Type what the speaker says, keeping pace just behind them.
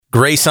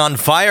Grace on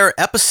Fire,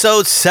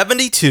 episode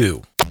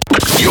 72.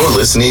 You're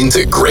listening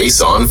to Grace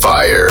on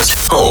Fire,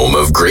 home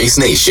of Grace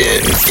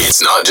Nation.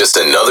 It's not just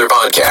another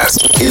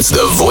podcast, it's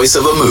the voice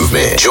of a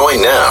movement.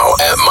 Join now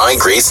at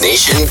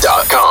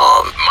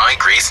mygracenation.com.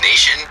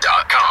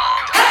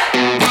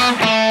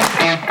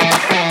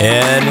 mygracenation.com.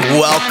 And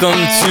welcome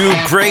to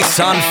Grace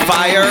on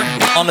Fire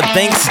on a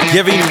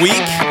Thanksgiving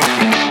week.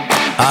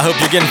 I hope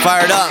you're getting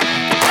fired up.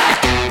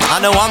 I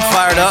know I'm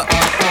fired up.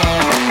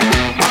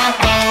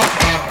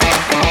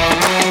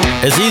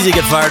 It's easy to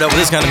get fired up with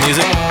this kind of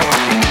music.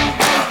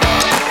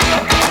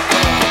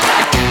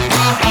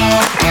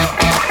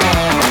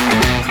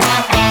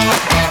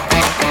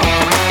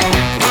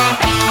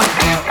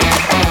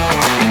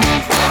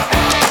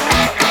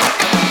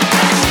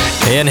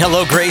 And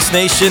hello, Grace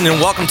Nation,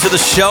 and welcome to the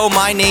show.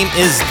 My name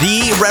is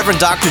the Reverend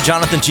Dr.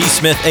 Jonathan G.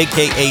 Smith,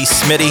 a.k.a.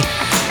 Smitty,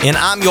 and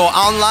I'm your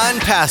online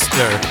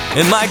pastor.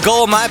 And my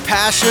goal, my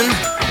passion,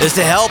 is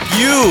to help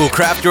you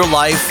craft your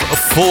life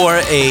for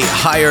a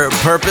higher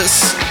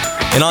purpose.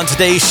 And on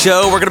today's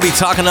show, we're going to be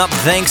talking up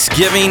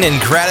Thanksgiving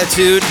and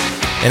gratitude.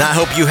 And I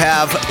hope you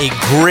have a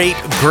great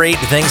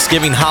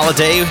Thanksgiving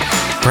holiday.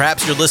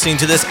 Perhaps you're listening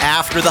to this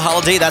after the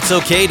holiday. That's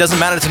okay. It doesn't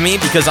matter to me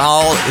because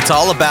it's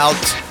all about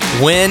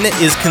when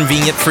is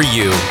convenient for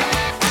you.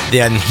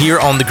 Then here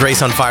on the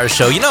Grace on Fire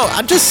show,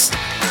 I'm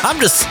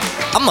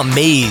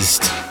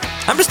amazed.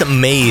 I'm just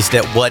amazed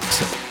at what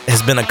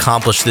has been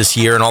accomplished this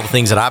year and all the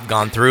things that I've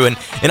gone through. And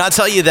I'll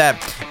tell you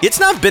that it's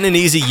not been an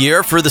easy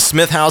year for the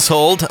Smith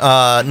household.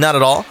 Not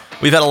at all.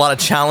 We've had a lot of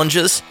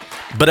challenges.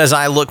 But as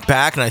I look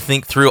back and I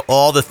think through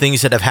all the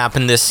things that have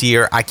happened this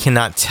year, I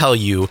cannot tell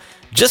you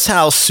just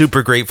how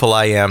super grateful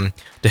I am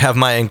to have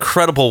my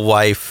incredible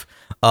wife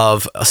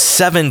of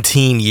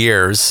 17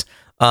 years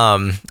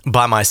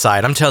by my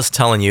side. I'm just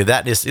telling you,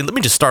 let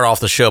me just start off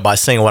the show by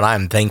saying what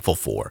I'm thankful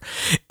for.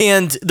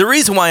 And the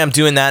reason why I'm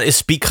doing that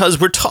is because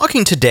we're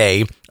talking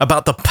today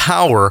about the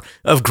power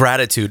of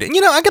gratitude. And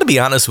I got to be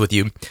honest with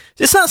you,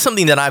 it's not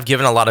something that I've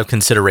given a lot of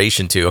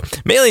consideration to.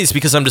 Mainly it's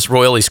because I'm just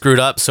royally screwed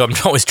up, so I'm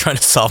always trying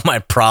to solve my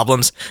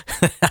problems.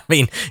 I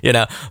mean,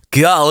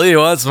 golly,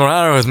 what's the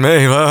matter with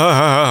me?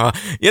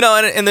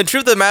 And the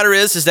truth of the matter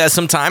is that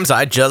sometimes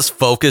I just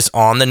focus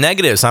on the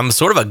negatives. I'm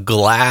sort of a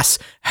glass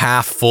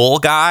half full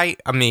guy.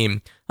 I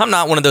mean, I'm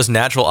not one of those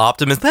natural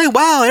optimists. Hey,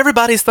 wow,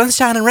 everybody's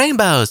sunshine and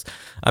rainbows.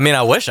 I mean,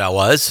 I wish I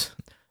was,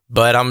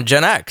 but I'm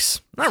Gen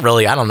X. Not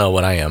really. I don't know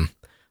what I am.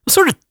 I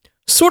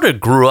sort of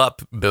grew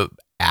up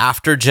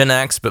after Gen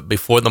X, but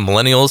before the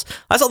millennials.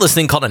 I saw this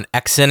thing called an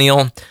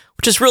Xennial,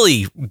 which is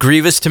really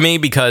grievous to me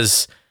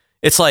because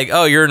it's like,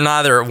 oh, you're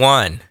neither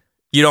one.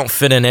 You don't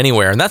fit in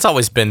anywhere. And that's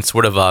always been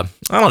sort of I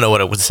don't know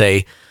what it would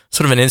say,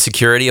 sort of an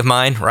insecurity of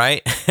mine,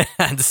 right?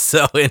 And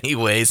so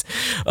anyways,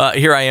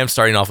 here I am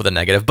starting off with a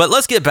negative. But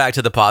let's get back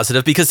to the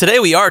positive because today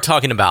we are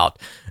talking about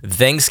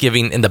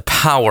Thanksgiving and the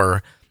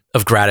power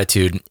of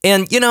gratitude.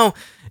 And,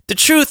 the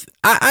truth,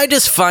 I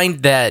just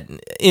find that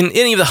in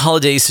any of the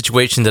holiday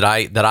situations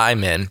that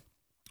I'm in,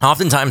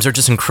 oftentimes they're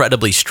just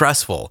incredibly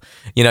stressful.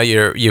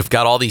 You've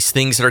got all these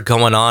things that are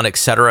going on,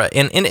 etc.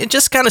 And it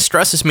just kind of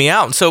stresses me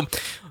out. And so,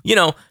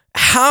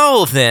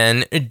 how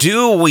then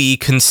do we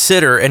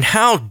consider and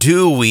how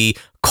do we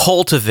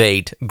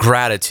cultivate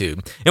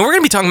gratitude? And we're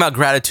going to be talking about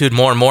gratitude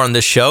more and more on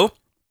this show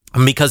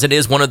because it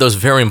is one of those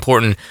very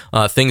important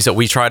things that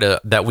we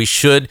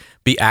should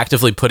be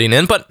actively putting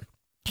in. But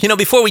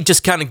before we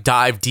just kind of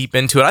dive deep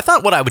into it, I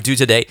thought what I would do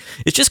today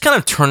is just kind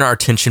of turn our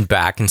attention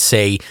back and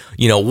say,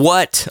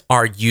 what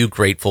are you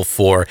grateful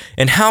for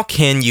and how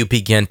can you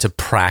begin to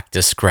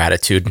practice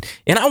gratitude?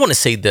 And I want to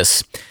say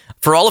this,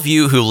 for all of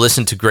you who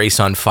listen to Grace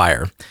on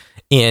Fire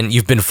and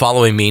you've been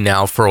following me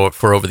now for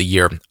over the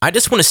year, I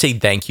just want to say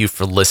thank you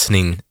for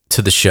listening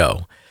to the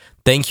show.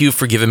 Thank you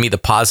for giving me the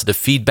positive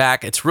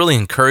feedback. It's really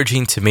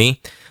encouraging to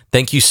me.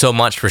 Thank you so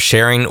much for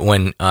sharing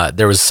when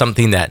there was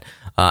something that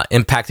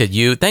impacted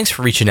you. Thanks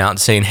for reaching out and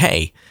saying,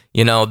 hey,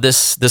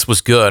 this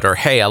was good, or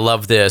hey, I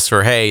love this,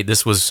 or hey,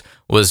 this was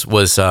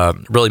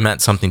really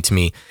meant something to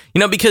me.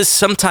 Because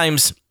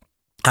sometimes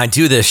I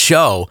do this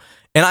show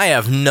and I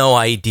have no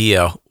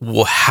idea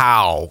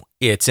how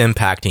it's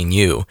impacting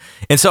you.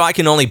 And so I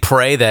can only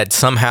pray that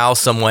somehow,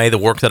 some way, the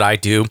work that I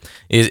do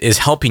is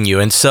helping you.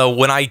 And so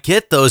when I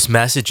get those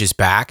messages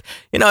back,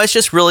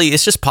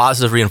 it's just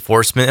positive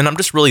reinforcement. And I'm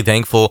just really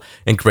thankful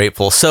and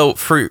grateful. So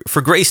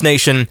for Grace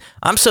Nation,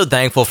 I'm so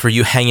thankful for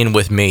you hanging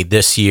with me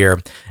this year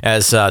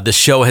as the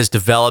show has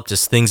developed,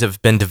 as things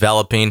have been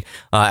developing,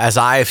 as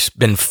I've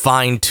been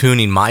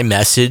fine-tuning my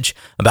message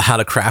about how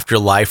to craft your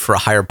life for a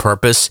higher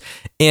purpose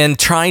and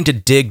trying to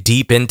dig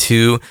deep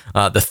into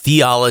the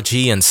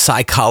theology and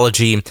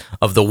psychology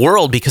of the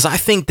world, because I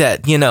think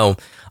that,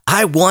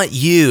 I want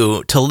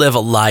you to live a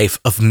life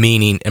of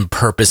meaning and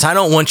purpose. I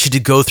don't want you to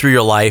go through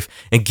your life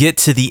and get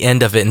to the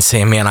end of it and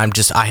say, man,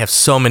 I have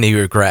so many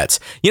regrets.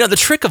 The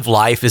trick of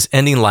life is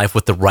ending life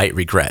with the right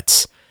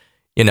regrets,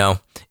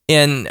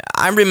 And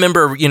I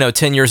remember,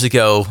 10 years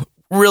ago,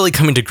 really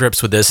coming to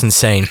grips with this and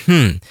saying,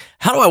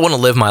 how do I want to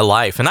live my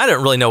life? And I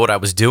didn't really know what I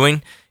was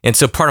doing. And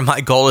so part of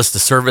my goal is to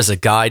serve as a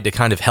guide to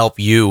kind of help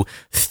you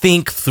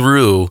think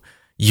through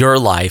your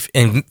life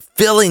and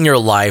filling your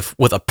life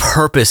with a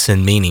purpose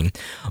and meaning.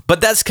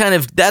 But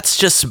that's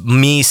just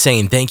me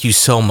saying thank you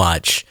so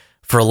much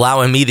for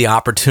allowing me the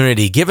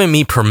opportunity, giving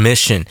me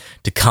permission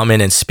to come in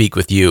and speak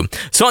with you.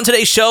 So on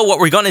today's show, what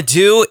we're going to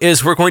do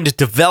is we're going to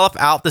develop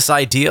out this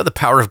idea, the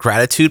power of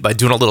gratitude, by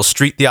doing a little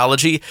street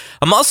theology.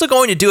 I'm also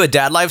going to do a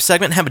Dad Life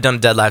segment. Haven't done a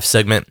Dad Life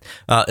segment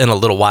in a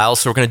little while,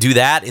 so we're going to do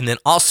that. And then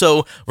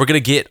also we're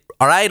going to get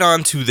right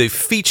on to the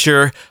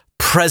feature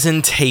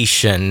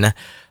presentation,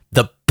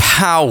 the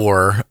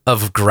power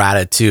of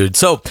gratitude.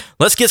 So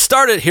let's get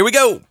started. Here we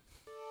go.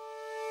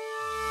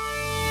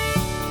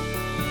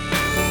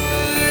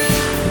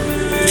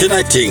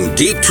 Connecting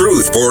deep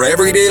truth for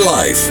everyday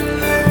life.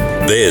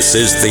 This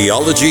is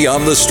Theology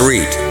on the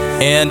Street.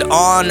 And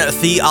on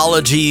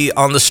Theology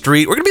on the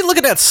Street, we're going to be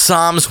looking at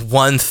Psalms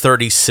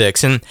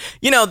 136. And,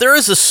 there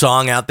is a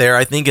song out there.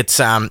 I think it's,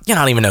 I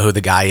don't even know who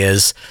the guy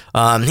is.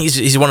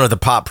 He's one of the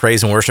pop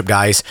praise and worship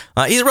guys.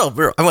 He's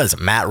what is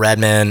it, Matt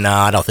Redman?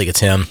 I don't think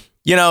it's him.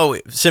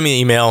 Send me an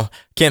email.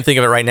 Can't think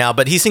of it right now,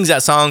 but he sings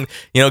that song,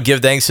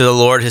 give thanks to the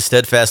Lord. His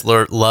steadfast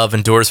love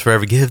endures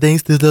forever. Give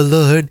thanks to the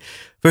Lord,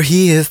 for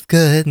he is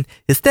good.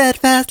 His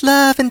steadfast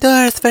love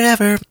endures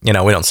forever. We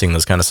don't sing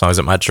those kind of songs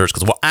at my church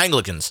because we're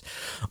Anglicans.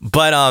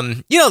 But,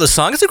 the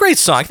song, it's a great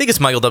song. I think it's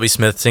Michael W.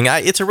 Smith singing.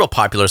 It's a real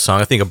popular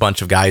song. I think a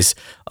bunch of guys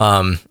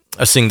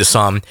sing the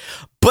song.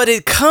 But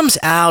it comes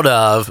out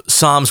of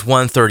Psalms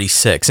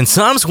 136. And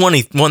Psalms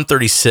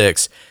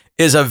 136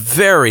 is a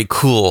very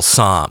cool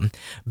psalm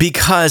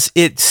because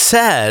it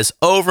says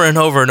over and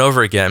over and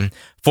over again,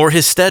 for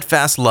his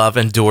steadfast love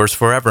endures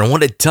forever. And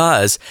what it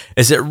does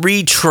is it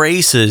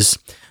retraces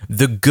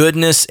the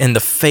goodness and the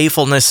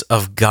faithfulness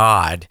of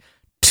God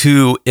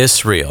to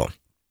Israel,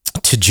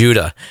 to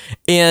Judah.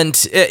 And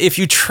if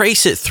you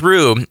trace it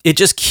through, it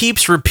just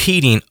keeps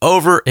repeating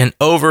over and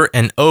over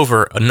and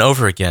over and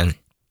over again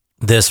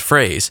this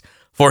phrase,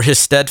 for his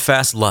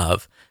steadfast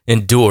love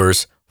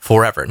endures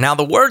forever. Now,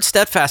 the word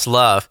steadfast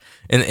love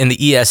in the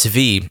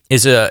ESV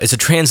is a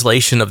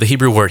translation of the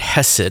Hebrew word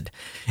hesed.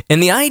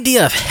 And the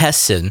idea of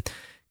hesed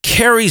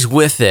carries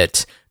with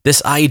it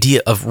this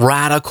idea of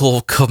radical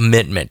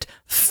commitment,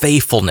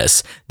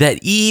 faithfulness, that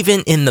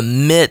even in the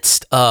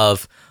midst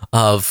of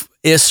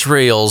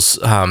Israel's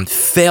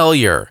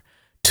failure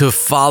to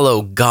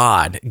follow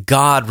God,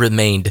 God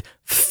remained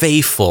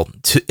faithful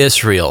to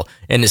Israel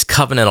and his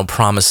covenantal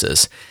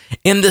promises.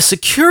 And the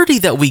security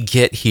that we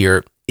get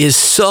here is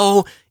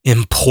so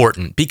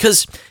important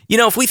because,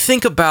 if we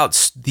think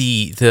about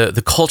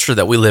the culture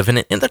that we live in,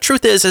 and the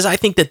truth is I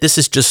think that this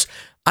is just,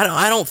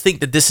 I don't think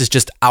that this is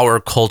just our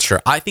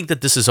culture. I think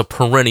that this is a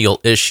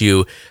perennial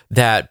issue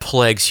that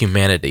plagues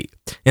humanity.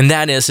 And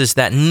that is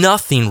that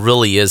nothing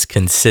really is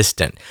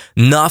consistent.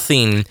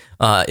 Nothing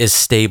is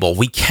stable.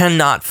 We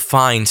cannot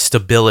find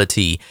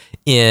stability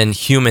in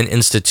human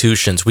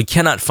institutions. We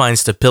cannot find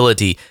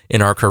stability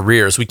in our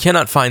careers. We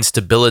cannot find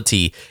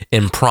stability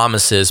in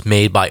promises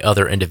made by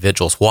other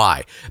individuals.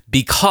 Why?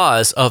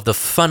 Because of the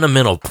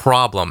fundamental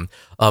problem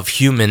of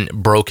human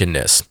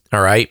brokenness.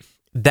 All right?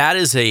 That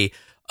is a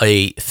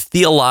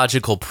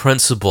theological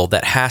principle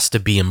that has to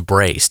be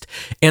embraced.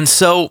 And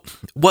so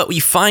what we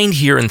find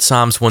here in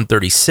Psalms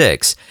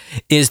 136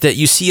 is that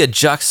you see a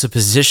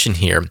juxtaposition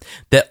here,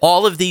 that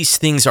all of these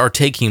things are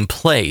taking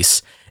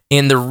place.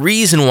 And the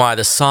reason why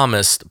the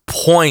psalmist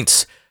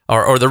points,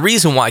 or the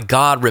reason why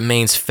God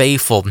remains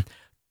faithful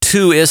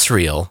to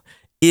Israel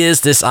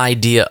is this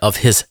idea of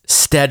his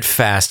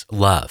steadfast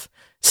love.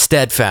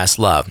 Steadfast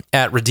love.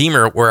 At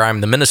Redeemer, where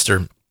I'm the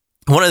minister,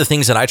 one of the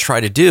things that I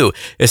try to do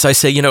is I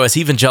say, as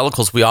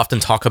evangelicals, we often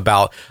talk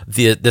about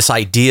this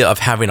idea of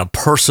having a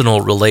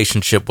personal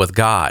relationship with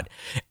God.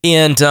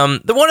 And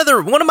one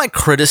of my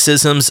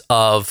criticisms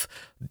of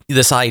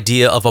this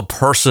idea of a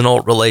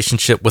personal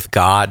relationship with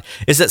God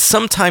is that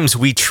sometimes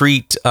we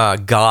treat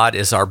God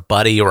as our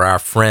buddy or our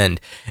friend.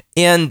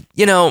 And,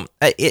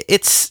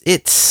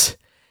 it's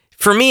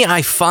for me,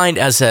 I find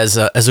as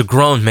a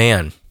grown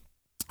man,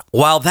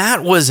 while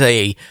that was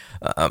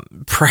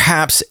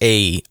perhaps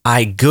a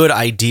good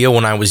idea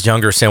when I was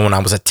younger, say when I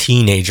was a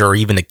teenager or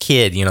even a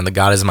kid, that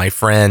God is my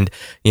friend,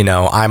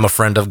 I'm a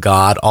friend of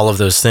God, all of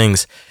those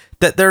things,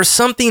 that there's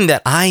something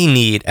that I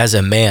need as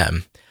a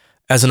man,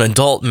 as an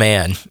adult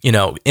man,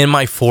 in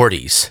my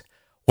 40s,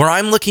 where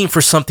I'm looking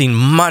for something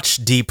much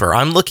deeper.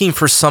 I'm looking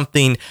for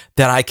something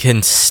that I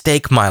can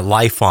stake my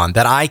life on,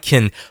 that I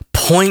can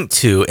point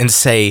to and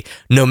say,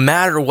 no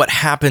matter what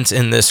happens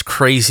in this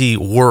crazy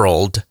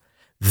world,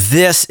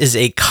 this is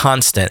a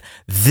constant.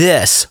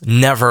 This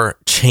never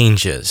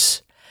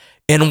changes.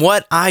 And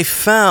what I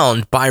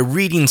found by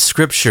reading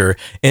scripture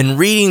and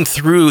reading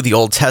through the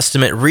Old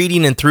Testament,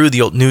 reading and through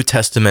the New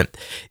Testament,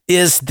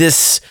 is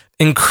this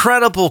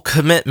incredible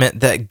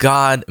commitment that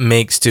God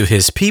makes to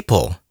his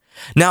people.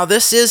 Now,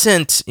 this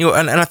isn't,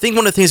 and I think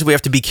one of the things that we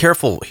have to be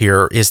careful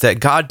here is that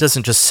God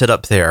doesn't just sit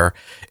up there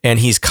and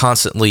he's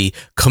constantly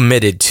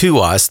committed to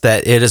us,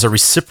 that it is a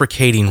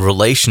reciprocating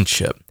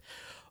relationship.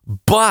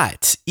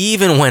 But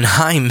even when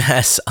I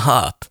mess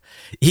up,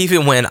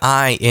 even when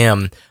I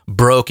am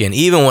broken,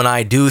 even when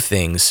I do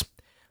things,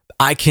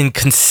 I can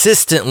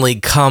consistently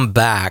come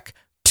back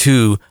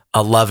to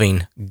a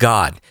loving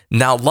God.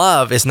 Now,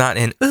 love is not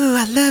in, "Ooh,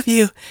 I love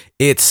you."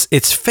 It's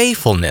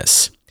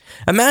faithfulness.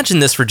 Imagine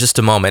this for just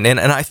a moment. And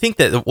I think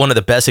that one of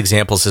the best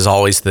examples is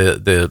always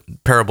the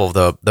parable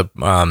of the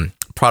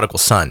prodigal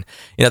son.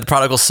 The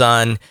prodigal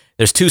son,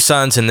 there's two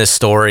sons in this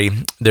story.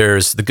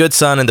 There's the good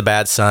son and the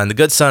bad son. The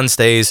good son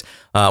stays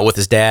with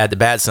his dad. The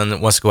bad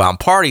son wants to go out and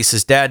party. He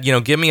says, "Dad,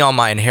 give me all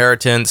my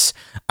inheritance.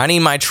 I need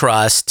my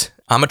trust.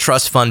 I'm a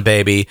trust fund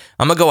baby.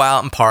 I'm going to go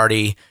out and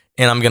party,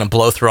 and I'm going to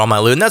blow through all my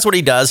loot." And that's what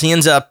he does. He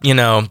ends up,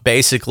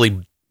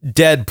 basically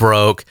dead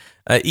broke.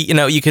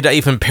 You could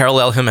even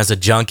parallel him as a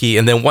junkie.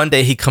 And then one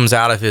day he comes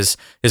out of his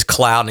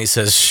cloud and he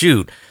says,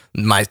 "Shoot,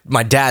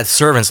 my dad's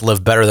servants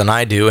live better than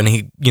I do." And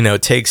he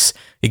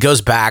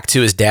goes back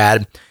to his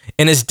dad,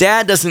 and his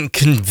dad doesn't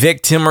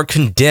convict him or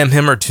condemn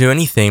him or do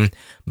anything,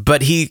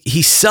 but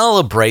he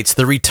celebrates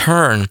the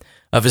return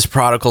of his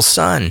prodigal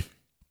son.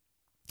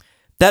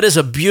 That is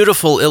a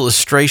beautiful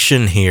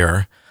illustration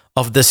here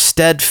of the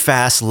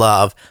steadfast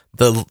love,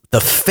 the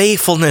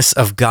faithfulness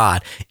of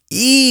God,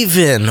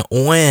 even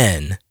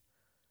when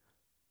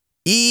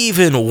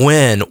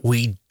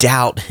we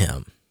doubt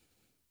him.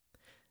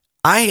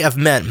 I have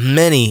met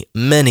many,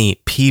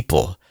 many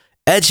people,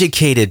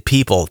 educated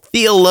people,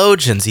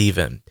 theologians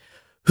even,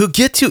 who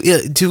get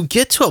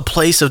to a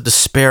place of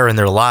despair in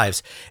their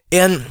lives.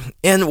 And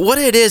what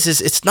it is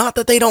it's not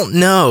that they don't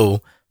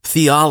know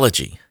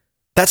theology.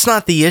 That's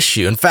not the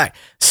issue. In fact,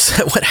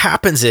 what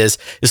happens is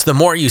the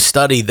more you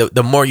study,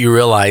 the more you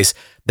realize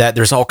that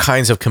there's all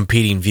kinds of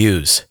competing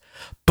views.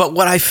 But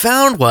what I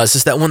found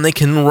is that when they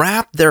can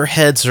wrap their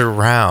heads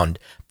around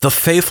the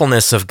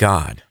faithfulness of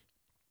God,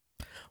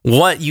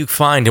 what you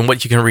find and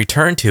what you can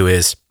return to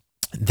is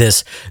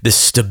this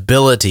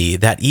stability,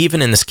 that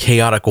even in this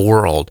chaotic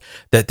world,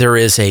 that there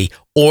is a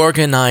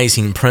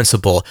organizing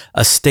principle,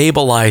 a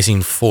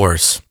stabilizing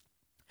force.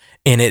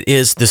 And it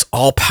is this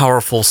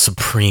all-powerful,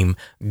 supreme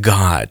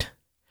God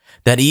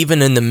that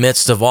even in the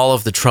midst of all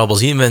of the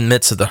troubles, even in the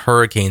midst of the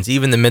hurricanes,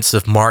 even in the midst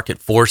of market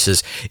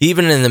forces,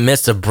 even in the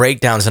midst of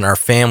breakdowns in our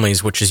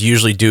families, which is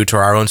usually due to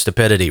our own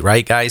stupidity,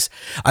 right, guys?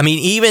 I mean,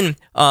 even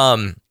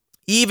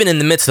in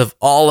the midst of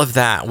all of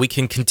that, we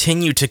can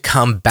continue to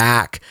come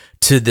back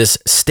to this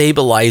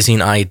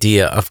stabilizing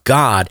idea of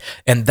God.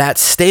 And that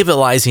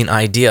stabilizing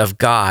idea of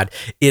God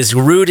is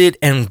rooted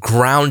and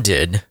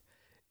grounded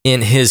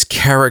in his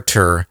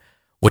character,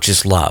 which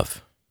is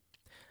love.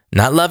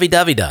 Not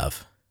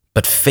lovey-dovey-dove,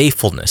 but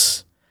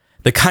faithfulness.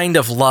 The kind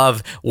of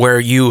love where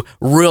you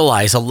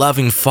realize a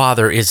loving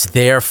father is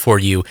there for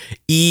you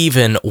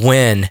even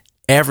when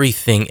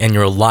everything in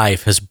your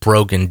life has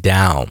broken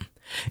down.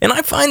 And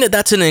I find that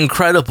that's an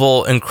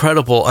incredible,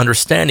 incredible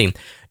understanding.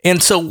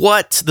 And so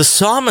what the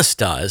psalmist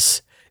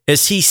does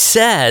is he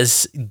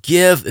says,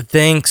 "Give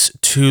thanks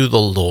to the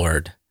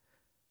Lord,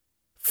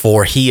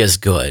 for he is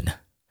good."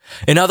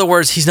 In other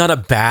words, he's not a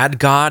bad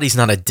God. He's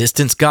not a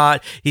distant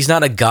God. He's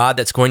not a God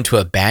that's going to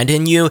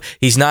abandon you.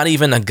 He's not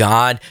even a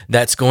God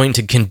that's going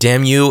to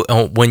condemn you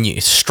when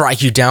you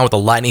strike you down with a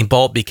lightning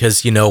bolt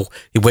because, he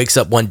wakes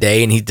up one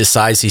day and he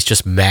decides he's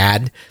just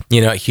mad,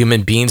 at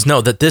human beings.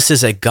 No, that this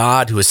is a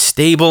God who is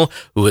stable,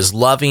 who is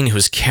loving,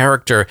 whose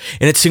character,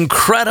 and it's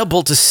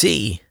incredible to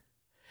see.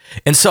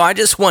 And so I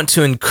just want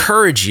to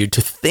encourage you to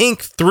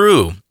think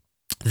through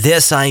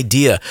this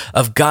idea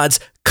of God's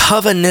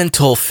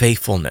covenantal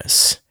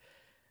faithfulness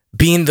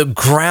being the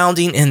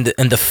grounding and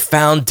the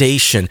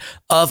foundation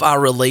of our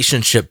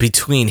relationship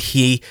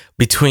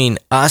between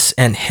us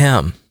and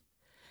him.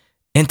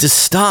 And to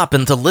stop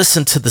and to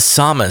listen to the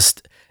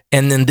psalmist,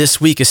 and then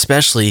this week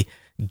especially,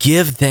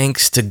 give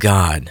thanks to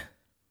God,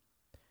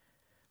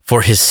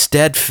 for his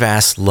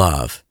steadfast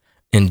love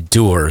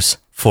endures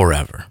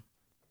forever.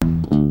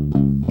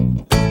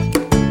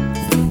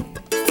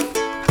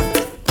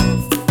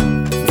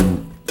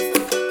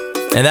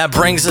 And that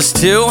brings us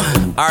to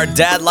our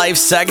Dad Life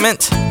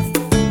segment.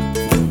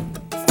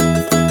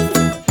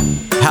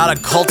 How to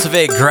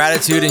cultivate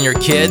gratitude in your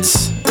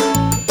kids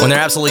when they're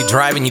absolutely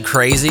driving you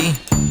crazy,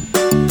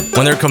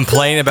 when they're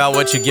complaining about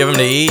what you give them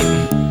to eat,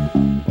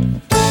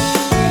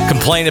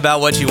 complaining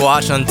about what you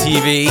watch on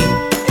TV,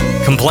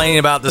 complaining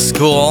about the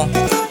school,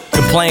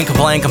 complain.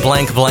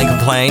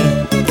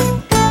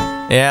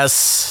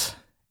 Yes.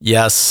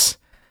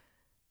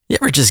 You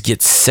ever just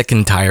get sick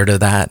and tired of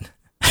that?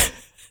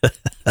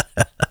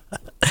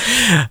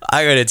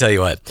 I gotta tell you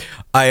what.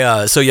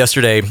 So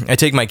yesterday I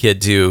take my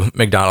kid to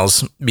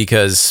McDonald's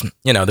because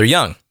they're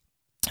young,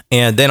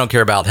 And they don't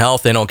care about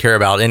health. They don't care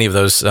about any of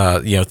those,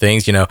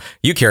 things.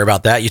 You care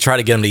about that. You try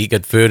to get them to eat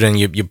good food, and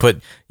you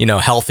put,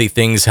 healthy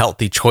things,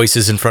 healthy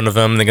choices in front of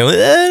them. And they go,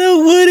 I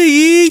don't want to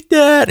eat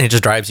that. And it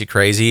just drives you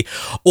crazy.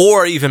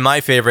 Or even my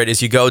favorite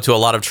is you go to a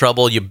lot of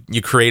trouble.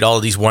 You create all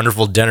of these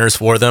wonderful dinners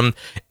for them.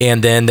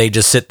 And then they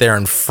just sit there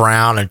and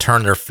frown and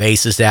turn their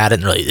faces at it.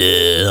 And they're like,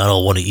 I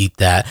don't want to eat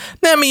that.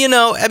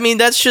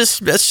 That's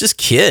just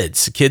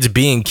kids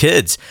being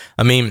kids.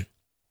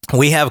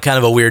 We have kind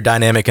of a weird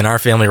dynamic in our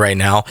family right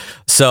now.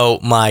 So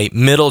my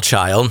middle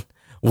child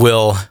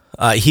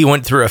he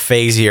went through a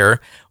phase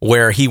here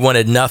where he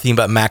wanted nothing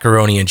but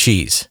macaroni and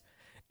cheese.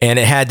 And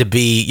it had to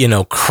be,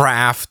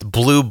 Kraft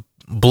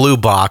blue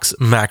box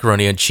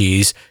macaroni and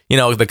cheese,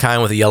 the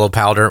kind with the yellow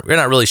powder. We're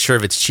not really sure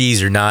if it's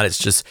cheese or not. It's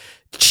just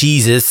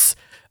cheeses.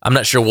 I'm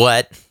not sure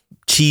what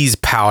cheese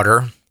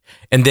powder.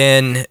 And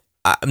then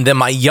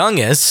my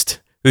youngest,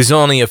 who's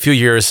only a few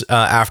years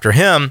after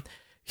him,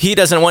 he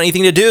doesn't want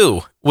anything to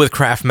do with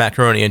Kraft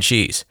macaroni and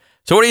cheese.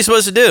 So what are you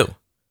supposed to do?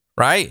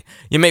 Right?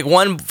 You make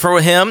one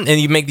for him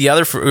and you make the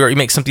other or you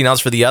make something else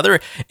for the other.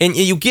 And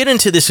you get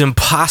into this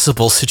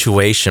impossible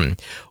situation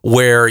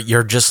where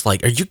you're just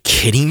like, are you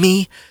kidding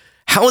me?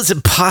 How is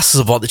it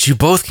possible that you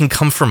both can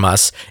come from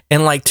us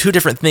and like two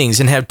different things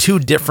and have two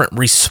different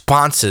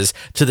responses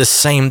to the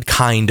same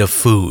kind of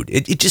food?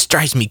 It just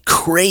drives me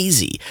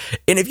crazy.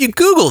 And if you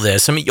Google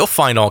this, you'll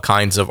find all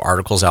kinds of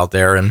articles out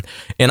there. And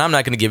I'm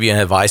not going to give you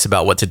any advice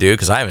about what to do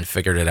because I haven't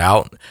figured it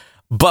out.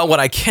 But what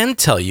I can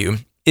tell you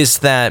is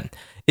that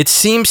it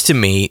seems to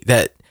me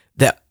that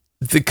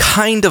the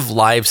kind of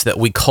lives that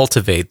we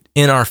cultivate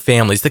in our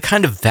families, the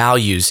kind of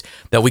values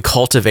that we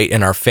cultivate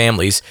in our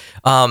families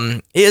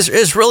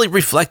is really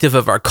reflective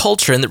of our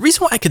culture. And the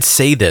reason why I could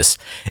say this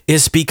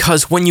is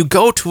because when you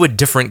go to a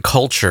different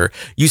culture,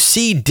 you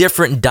see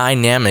different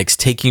dynamics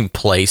taking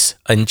place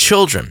in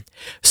children.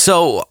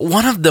 So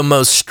one of the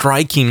most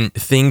striking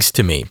things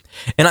to me,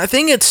 and I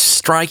think it's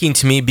striking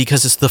to me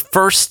because it's the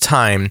first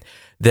time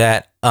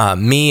that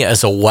me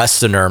as a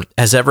Westerner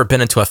has ever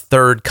been into a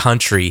third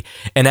country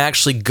and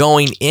actually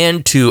going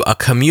into a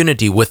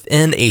community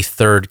within a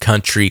third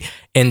country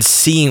and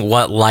seeing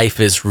what life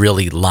is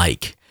really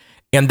like.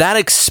 And that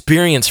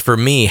experience for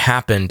me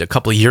happened a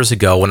couple of years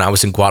ago when I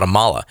was in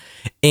Guatemala.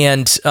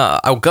 And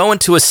I'll go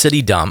into a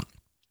city dump.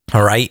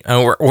 All right.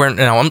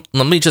 Let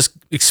me just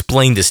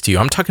explain this to you.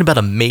 I'm talking about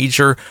a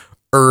major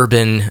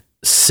urban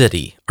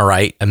city. All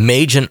right. A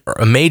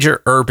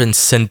major urban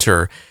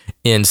center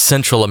in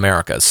Central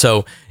America.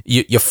 So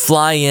you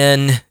fly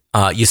in,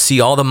 you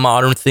see all the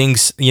modern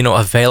things,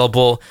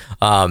 available.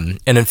 And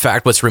in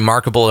fact, what's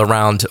remarkable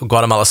around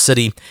Guatemala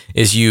City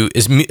is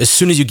as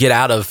soon as you get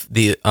out of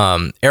the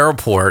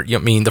airport,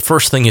 the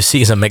first thing you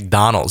see is a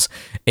McDonald's,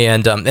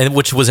 and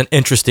which was an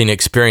interesting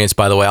experience,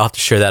 by the way. I'll have to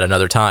share that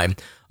another time.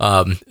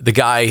 The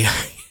guy,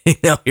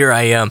 here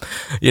I am,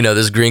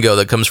 this gringo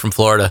that comes from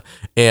Florida,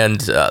 and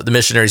the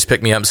missionaries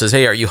pick me up and says,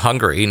 "Hey, are you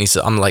hungry?" And he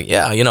said, "I'm like,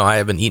 yeah, I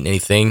haven't eaten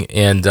anything,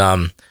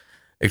 and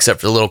except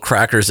for the little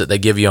crackers that they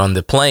give you on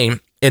the plane."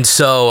 And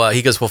so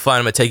he goes, "Well, fine,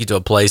 I'm going to take you to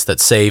a place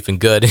that's safe and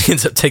good." He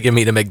ends up taking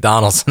me to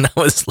McDonald's. And I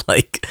was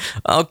like,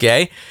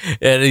 okay.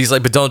 And he's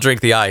like, "But don't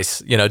drink the ice.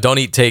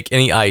 Don't take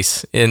any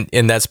ice." And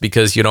that's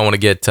because you don't want to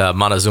get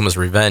Montezuma's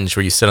revenge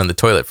where you sit on the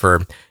toilet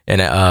for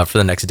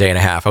the next day and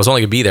a half. I was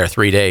only going to be there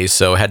 3 days,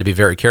 so I had to be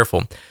very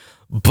careful.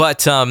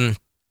 But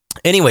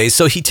anyway,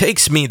 so he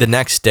takes me the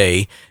next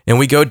day and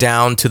we go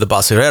down to the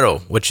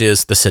basurero, which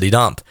is the city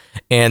dump.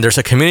 And there's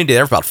a community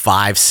there of about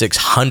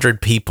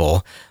 500-600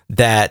 people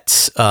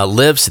that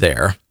lives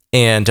there.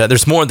 And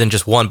there's more than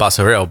just one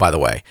basurero, by the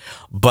way.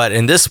 But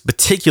in this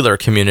particular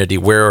community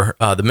where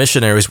the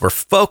missionaries were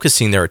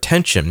focusing their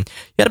attention, you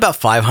had about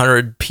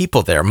 500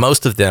 people there.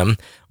 Most of them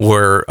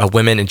were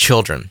women and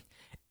children.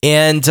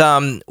 And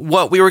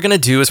what we were going to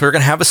do is we were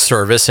going to have a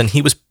service, and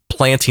he was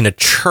planting a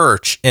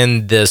church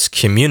in this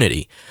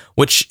community,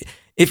 which,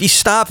 if you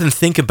stop and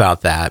think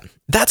about that,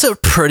 that's a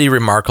pretty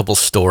remarkable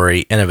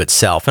story in of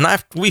itself. And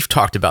we've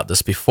talked about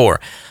this before.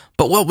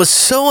 But what was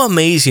so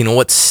amazing,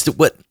 what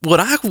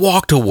I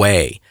walked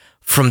away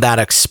from that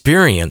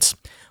experience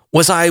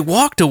was I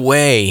walked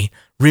away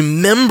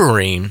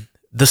remembering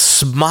the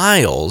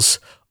smiles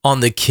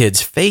on the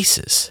kids'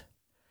 faces.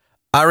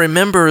 I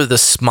remember the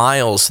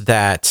smiles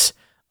that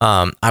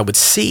I would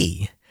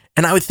see,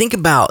 and I would think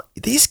about,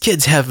 these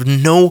kids have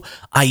no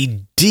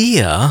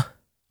idea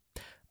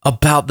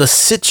about the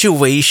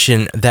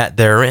situation that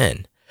they're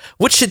in,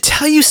 which should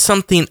tell you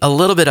something a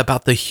little bit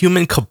about the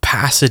human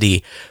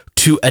capacity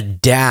to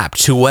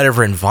adapt to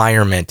whatever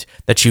environment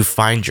that you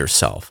find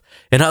yourself.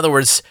 In other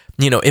words,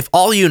 if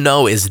all you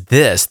know is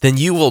this, then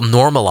you will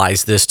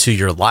normalize this to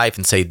your life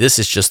and say, this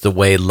is just the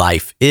way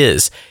life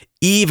is,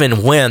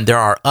 even when there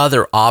are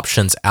other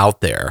options out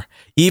there,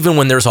 even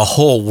when there's a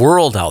whole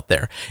world out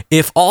there.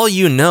 If all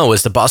you know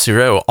is the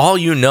basurero, all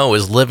you know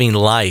is living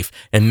life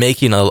and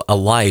making a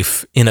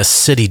life in a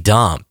city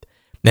dump,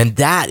 then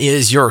that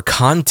is your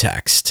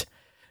context.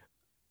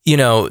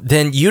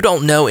 then you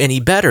don't know any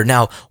better.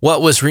 Now,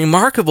 what was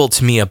remarkable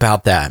to me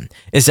about that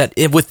is that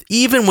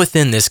even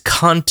within this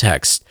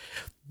context,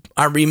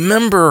 I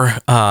remember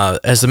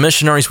as the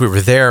missionaries, we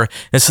were there,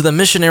 and so the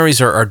missionaries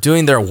are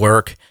doing their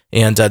work,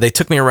 and they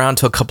took me around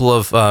to a couple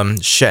of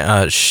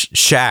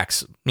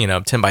shacks,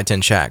 10 by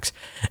 10 shacks.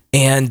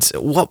 And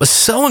what was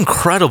so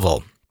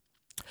incredible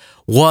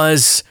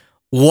was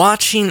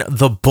watching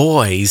the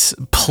boys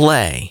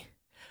play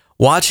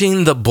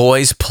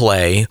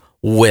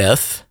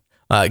with,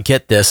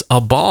 get this, a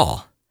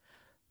ball.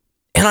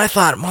 And I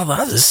thought, well,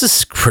 this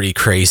is pretty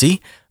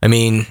crazy. I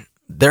mean,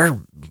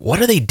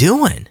 what are they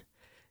doing?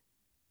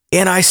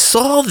 And I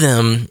saw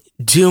them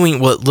doing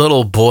what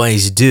little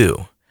boys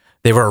do.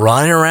 They were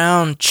running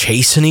around,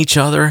 chasing each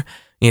other,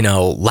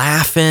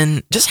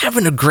 laughing, just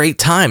having a great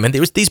time. And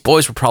these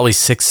boys were probably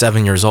 6,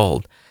 7 years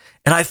old.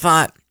 And I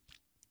thought,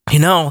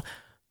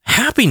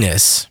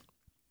 happiness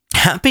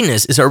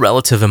is a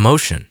relative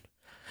emotion.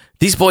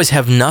 These boys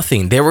have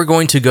nothing. They were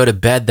going to go to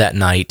bed that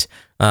night.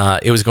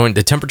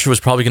 The temperature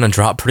was probably going to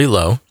drop pretty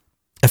low.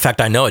 In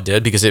fact, I know it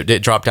did because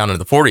it dropped down into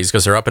the 40s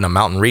because they're up in a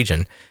mountain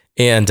region.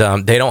 And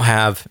they don't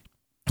have,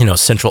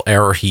 central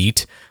air or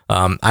heat.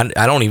 I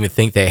don't even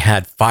think they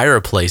had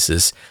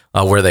fireplaces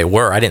where they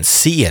were. I didn't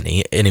see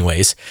any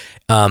anyways.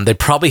 They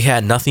probably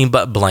had nothing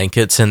but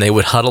blankets, and they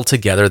would huddle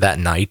together that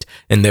night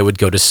and they would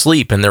go to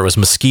sleep, and there was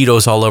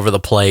mosquitoes all over the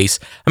place.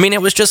 I mean,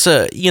 it was just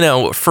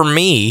for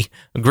me,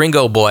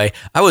 gringo boy,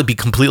 I would be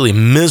completely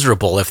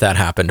miserable if that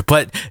happened.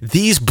 But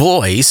these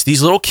boys,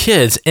 these little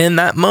kids in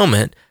that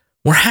moment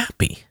were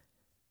happy.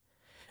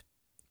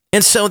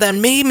 And so that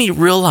made me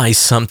realize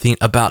something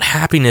about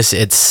happiness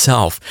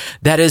itself.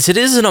 That is, it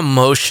is an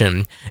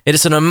emotion. It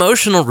is an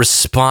emotional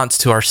response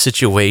to our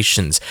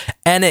situations,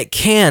 and it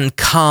can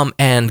come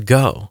and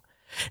go.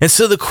 And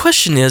so the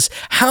question is,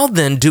 how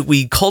then do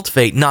we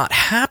cultivate not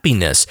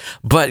happiness,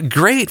 but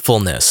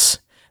gratefulness?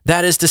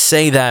 That is to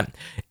say that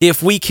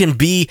if we can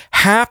be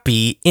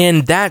happy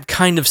in that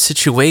kind of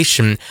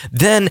situation,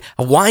 then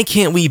why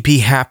can't we be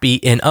happy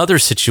in other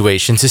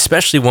situations,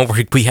 especially when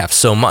we have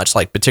so much,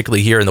 like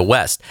particularly here in the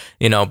West?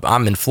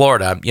 I'm in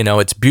Florida.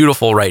 It's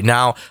beautiful right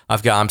now.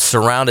 I'm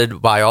surrounded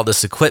by all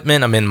this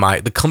equipment. I'm in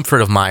the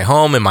comfort of my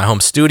home, in my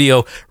home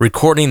studio,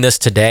 recording this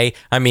today.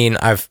 I mean,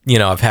 I've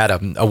had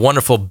a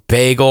wonderful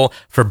bagel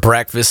for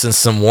breakfast and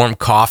some warm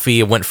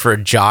coffee. I went for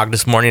a jog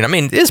this morning. I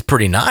mean, it's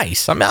pretty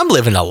nice. I mean, I'm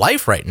living a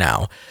life right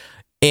now.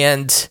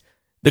 And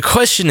the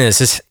question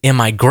is,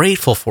 am I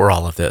grateful for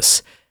all of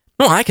this?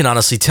 Well, I can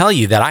honestly tell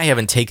you that I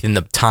haven't taken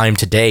the time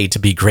today to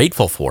be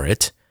grateful for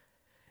it.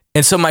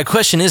 And so my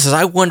question is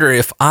I wonder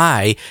if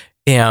I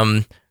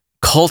am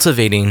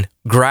cultivating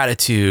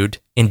gratitude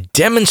and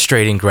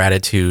demonstrating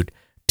gratitude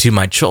to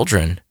my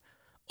children,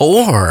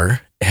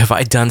 or have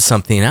I done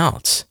something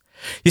else?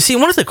 You see,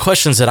 one of the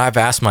questions that I've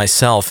asked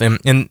myself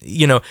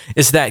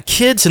is that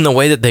kids, in the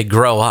way that they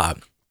grow up,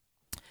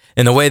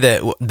 in the way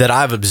that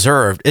I've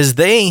observed, is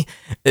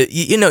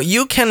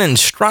you can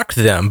instruct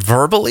them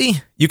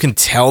verbally, you can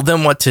tell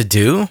them what to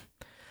do,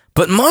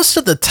 but most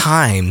of the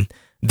time,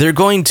 they're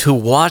going to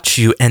watch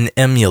you and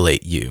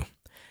emulate you.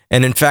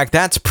 And in fact,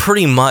 that's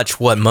pretty much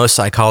what most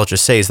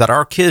psychologists say, is that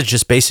our kids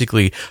just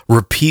basically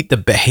repeat the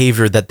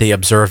behavior that they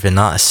observe in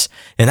us.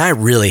 And I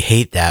really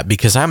hate that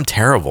because I'm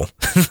terrible.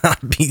 I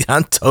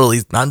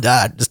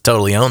just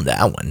totally own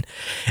that one.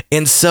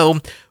 And so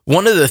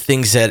one of the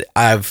things that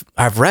I've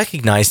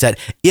recognized, that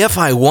if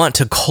I want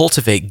to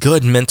cultivate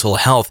good mental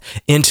health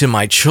into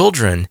my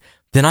children,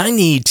 then I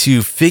need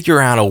to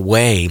figure out a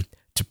way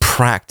to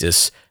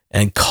practice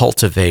and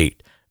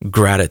cultivate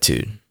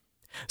gratitude.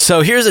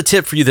 So here's a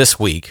tip for you this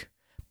week.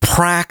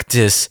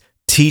 Practice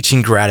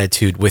teaching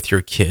gratitude with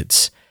your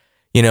kids.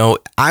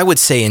 I would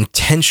say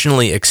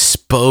intentionally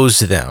expose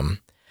them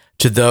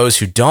to those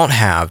who don't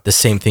have the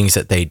same things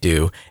that they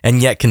do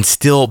and yet can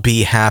still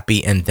be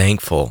happy and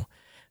thankful,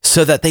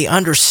 so that they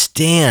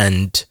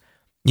understand,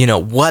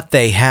 what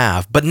they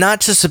have, but not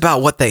just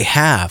about what they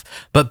have,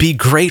 but be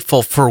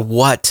grateful for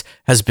what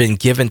has been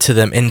given to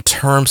them in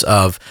terms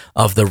of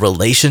the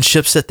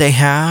relationships that they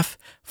have,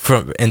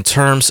 in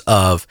terms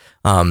of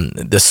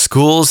the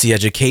schools, the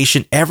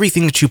education,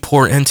 everything that you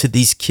pour into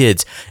these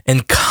kids,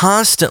 and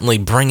constantly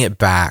bring it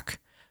back,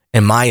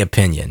 in my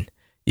opinion,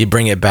 you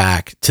bring it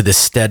back to the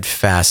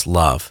steadfast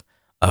love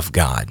of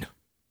God.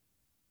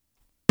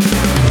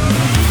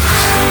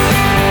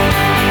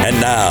 And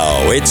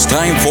now it's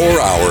time for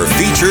our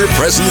feature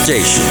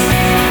presentation.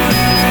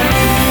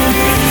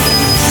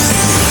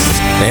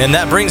 And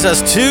that brings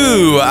us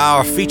to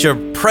our feature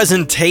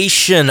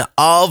presentation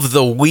of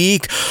the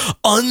week,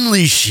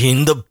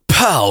 Unleashing the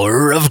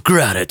Power of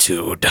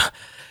Gratitude.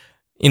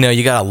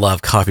 You gotta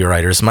love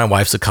copywriters. My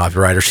wife's a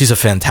copywriter. She's a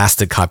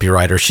fantastic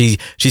copywriter.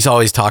 She's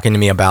always talking to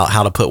me about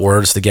how to put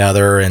words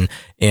together and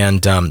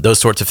those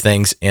sorts of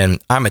things.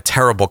 And I'm a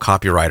terrible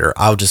copywriter.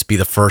 I'll just be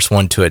the first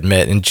one to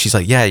admit. And she's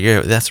like, yeah,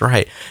 that's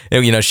right.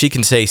 She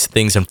can say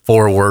things in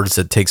 4 words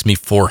that takes me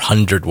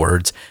 400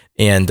 words.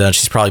 And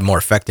she's probably more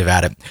effective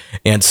at it.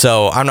 And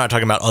so I'm not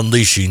talking about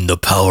unleashing the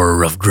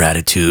power of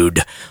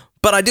gratitude,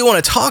 But I do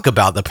want to talk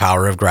about the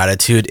power of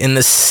gratitude in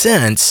the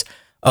sense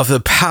of the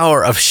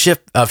power of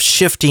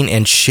shifting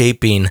and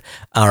shaping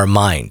our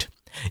mind.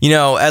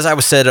 As I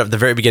was said at the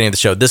very beginning of the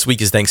show, this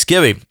week is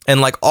Thanksgiving.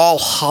 And like all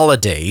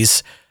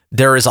holidays,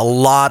 there is a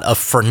lot of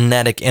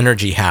frenetic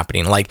energy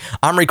happening. Like,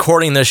 I'm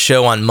recording this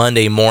show on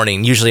Monday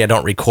morning. Usually I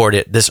don't record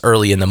it this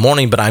early in the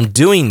morning, but I'm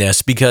doing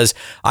this because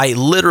I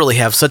literally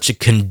have such a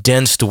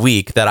condensed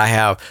week that I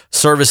have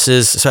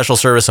special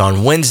service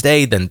on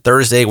Wednesday. Then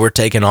Thursday, we're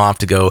taking off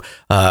to go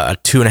a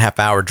 2.5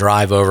 hour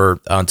drive over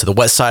to the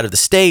west side of the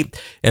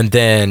state. And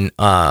then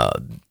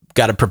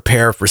got to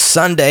prepare for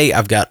Sunday.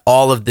 I've got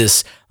all of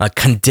this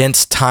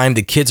condensed time.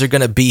 The kids are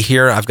going to be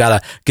here. I've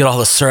got to get all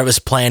the service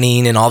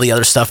planning and all the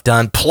other stuff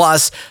done.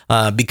 Plus,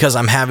 because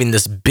I'm having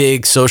this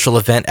big social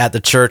event at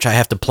the church, I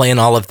have to plan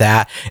all of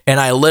that. And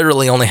I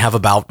literally only have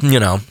about,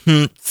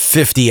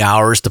 50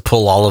 hours to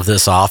pull all of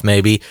this off,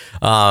 maybe,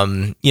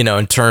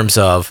 in terms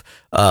of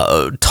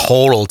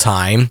total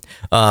time.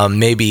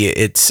 Maybe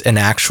it's an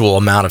actual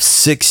amount of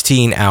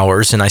 16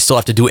 hours, and I still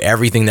have to do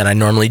everything that I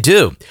normally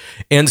do.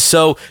 And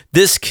so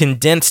this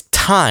condensed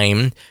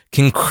time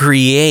can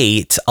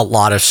create a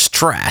lot of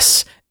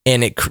stress,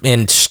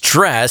 and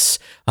stress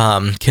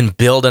can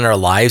build in our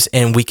lives,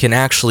 and we can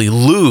actually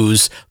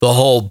lose the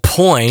whole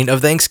point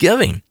of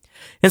Thanksgiving.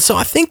 And so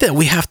I think that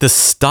we have to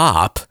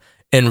stop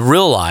and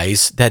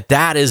realize that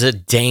that is a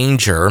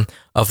danger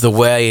of the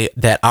way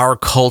that our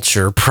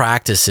culture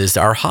practices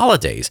our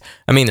holidays.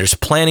 I mean, there's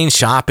planning,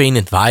 shopping,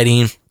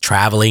 inviting,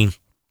 traveling,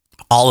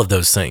 all of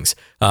those things.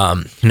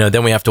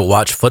 Then we have to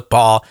watch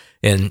football.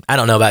 And I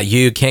don't know about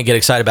you, can't get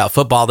excited about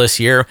football this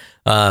year.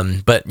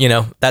 But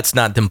that's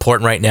not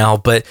important right now.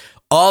 But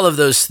all of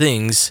those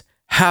things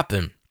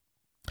happen.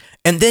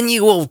 And then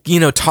you will,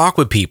 talk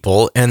with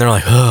people and they're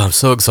like, oh, I'm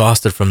so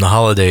exhausted from the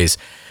holidays.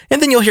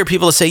 And then you'll hear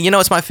people say,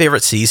 it's my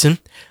favorite season.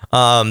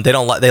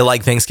 They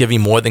like Thanksgiving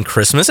more than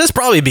Christmas. It's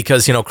probably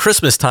because,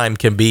 Christmas time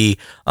can be,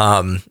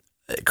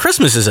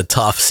 Christmas is a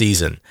tough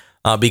season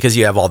because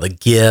you have all the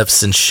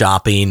gifts and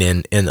shopping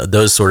and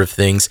those sort of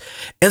things.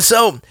 And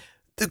so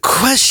the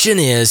question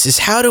is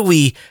how do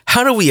we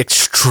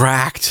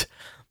extract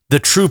the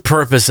true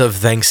purpose of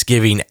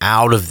Thanksgiving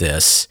out of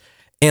this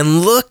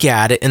and look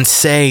at it and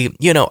say,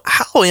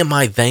 how am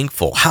I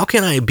thankful? How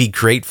can I be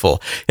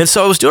grateful? And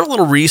so I was doing a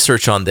little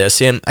research on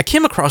this, and I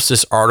came across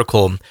this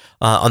article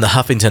on the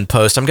Huffington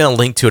Post. I'm going to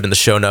link to it in the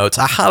show notes.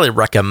 I highly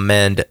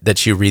recommend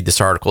that you read this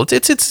article.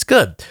 It's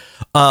good.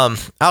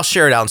 I'll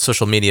share it out on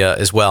social media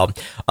as well.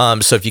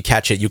 So if you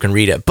catch it, you can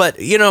read it. But,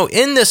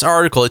 in this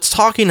article, it's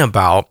talking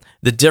about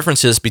the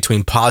differences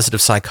between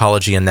positive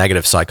psychology and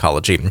negative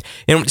psychology.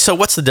 And so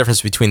what's the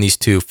difference between these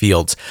two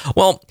fields?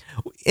 Well,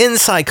 in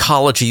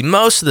psychology,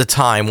 most of the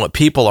time, what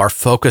people are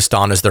focused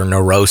on is their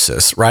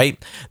neurosis,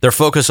 right? They're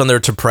focused on their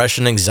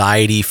depression,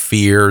 anxiety,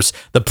 fears,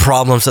 the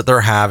problems that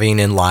they're having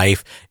in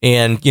life,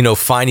 and,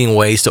 finding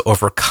ways to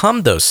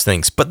overcome those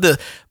things. But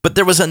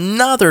there was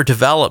another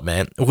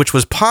development, which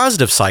was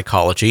positive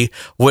psychology,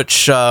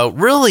 which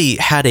really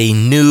had a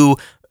new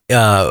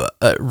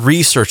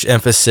research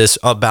emphasis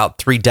about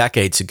 3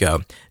 decades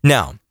ago.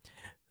 Now,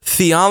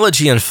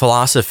 theology and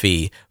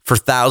philosophy for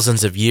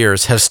thousands of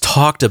years has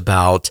talked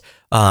about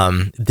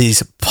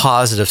these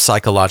positive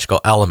psychological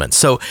elements.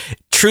 So,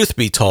 truth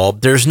be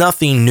told, there's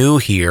nothing new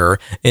here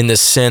in the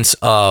sense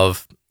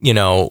of,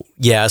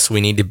 yes, we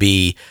need to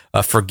be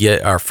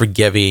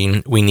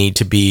forgiving, we need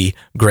to be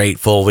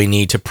grateful, we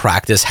need to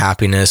practice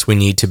happiness, we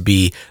need to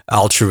be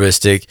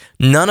altruistic.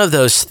 None of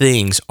those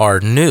things are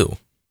new.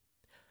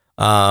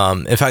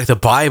 In fact, the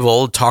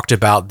Bible talked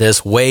about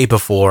this way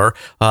before,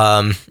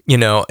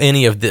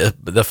 any of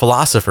the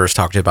philosophers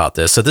talked about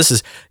this. So this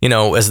is,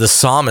 as the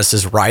psalmist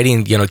is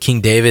writing,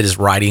 King David is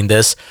writing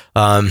this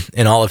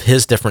in all of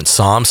his different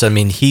psalms. I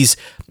mean, he's,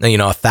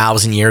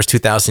 1,000 years,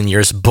 2,000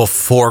 years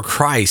before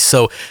Christ.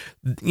 So,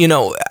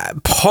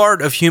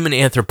 part of human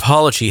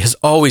anthropology has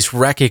always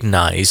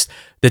recognized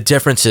the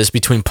differences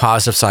between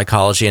positive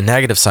psychology and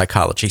negative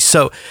psychology.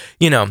 So,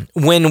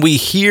 when we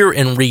hear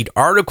and read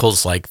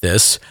articles like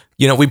this,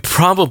 we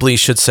probably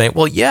should say,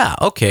 well, yeah,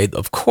 okay,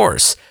 of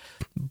course.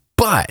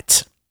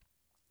 But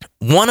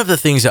one of the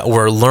things that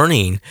we're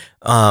learning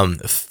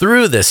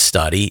through this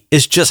study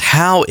is just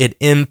how it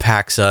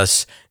impacts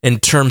us in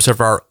terms of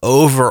our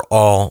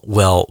overall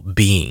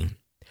well-being.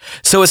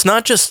 So it's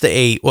not just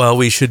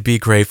we should be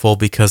grateful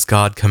because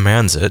God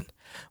commands it.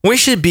 We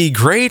should be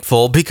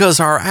grateful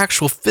because our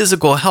actual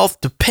physical health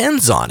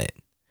depends on it.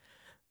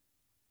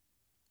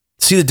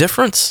 See the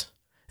difference?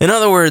 In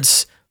other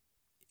words,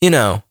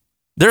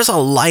 there's a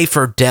life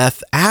or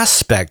death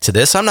aspect to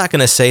this. I'm not going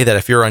to say that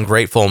if you're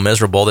ungrateful and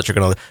miserable that you're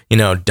going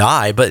to,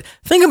 die, but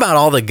think about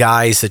all the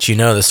guys that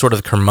the sort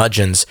of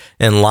curmudgeons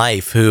in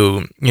life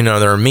who,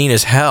 they're mean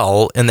as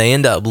hell and they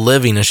end up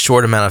living a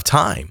short amount of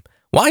time.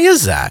 Why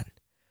is that?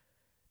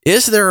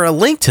 Is there a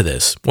link to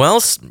this? Well,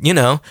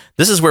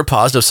 this is where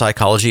positive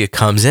psychology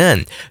comes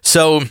in.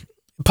 So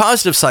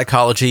positive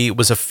psychology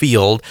was a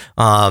field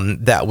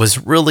that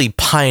was really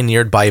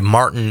pioneered by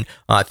Martin,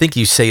 I think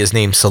you say his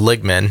name,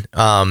 Seligman.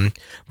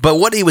 But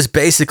what he was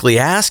basically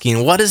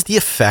asking, what is the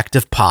effect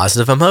of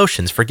positive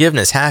emotions,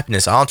 forgiveness,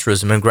 happiness,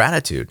 altruism, and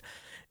gratitude?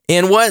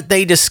 And what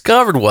they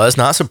discovered was,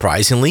 not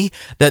surprisingly,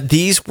 that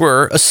these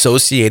were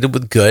associated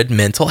with good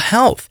mental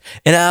health.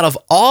 And out of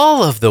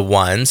all of the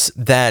ones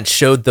that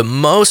showed the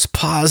most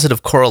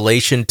positive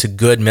correlation to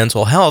good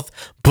mental health,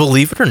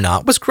 believe it or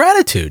not, was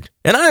gratitude.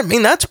 And I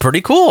mean, that's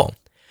pretty cool.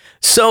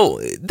 So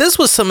this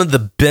was some of the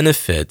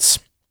benefits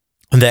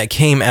that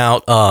came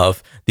out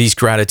of these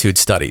gratitude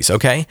studies,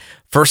 okay?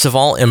 First of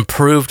all,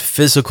 improved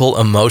physical,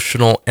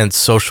 emotional, and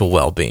social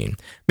well-being.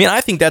 I mean,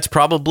 I think that's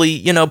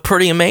probably,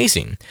 pretty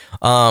amazing.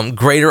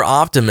 Greater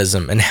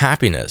optimism and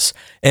happiness,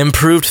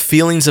 improved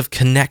feelings of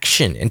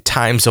connection in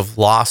times of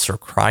loss or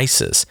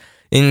crisis,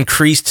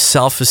 increased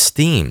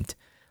self-esteem,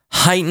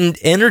 heightened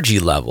energy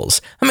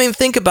levels. I mean,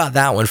 think about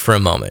that one for a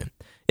moment.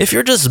 If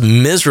you're just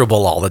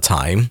miserable all the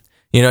time,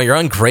 you're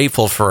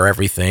ungrateful for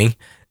everything,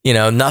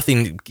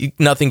 nothing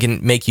can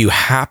make you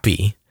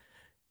happy.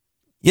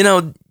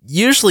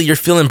 Usually you're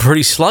feeling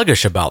pretty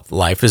sluggish about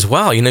life as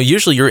well.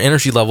 Usually your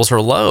energy levels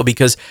are low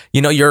because,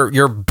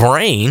 your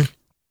brain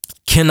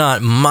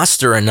cannot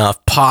muster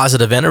enough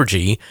positive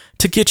energy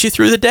to get you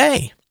through the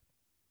day.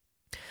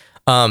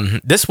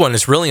 This one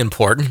is really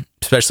important,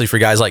 especially for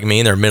guys like me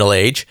in their middle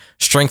age.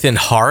 Strengthened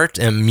heart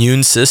and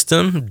immune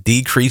system,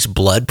 decreased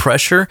blood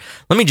pressure.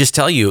 Let me just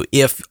tell you,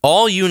 if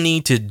all you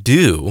need to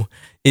do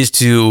is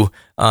to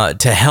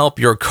help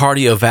your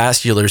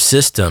cardiovascular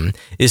system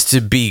is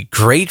to be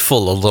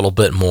grateful a little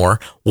bit more,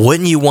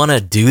 wouldn't you want to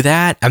do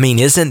that? I mean,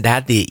 isn't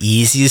that the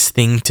easiest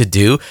thing to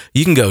do?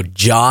 You can go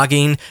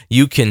jogging,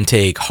 you can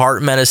take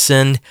heart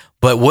medicine,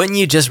 but wouldn't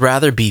you just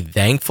rather be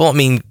thankful? I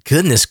mean,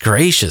 goodness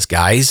gracious,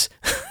 guys.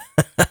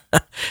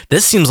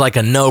 This seems like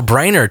a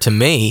no-brainer to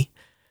me.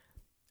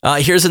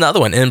 Here's another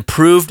one.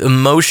 Improved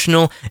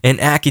emotional and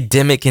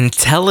academic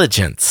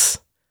intelligence.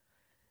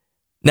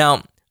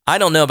 Now, I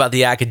don't know about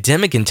the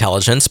academic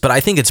intelligence, but I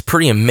think it's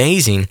pretty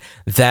amazing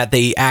that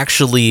they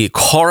actually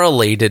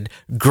correlated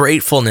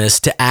gratefulness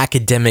to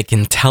academic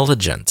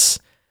intelligence.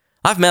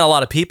 I've met a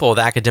lot of people with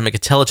academic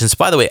intelligence.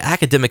 By the way,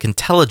 academic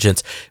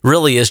intelligence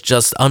really is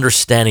just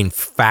understanding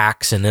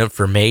facts and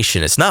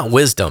information. It's not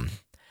wisdom.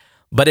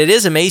 But it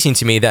is amazing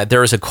to me that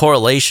there is a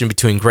correlation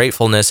between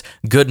gratefulness,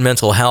 good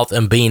mental health,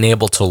 and being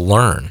able to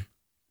learn.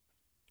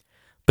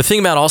 But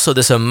think about also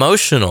this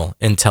emotional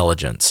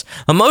intelligence.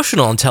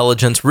 Emotional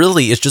intelligence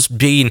really is just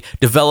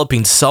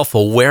developing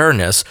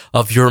self-awareness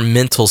of your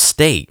mental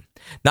state.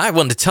 Now, I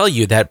want to tell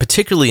you that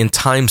particularly in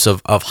times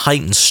of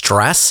heightened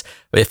stress,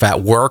 if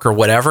at work or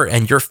whatever,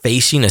 and you're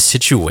facing a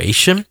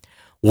situation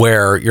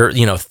where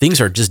things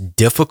are just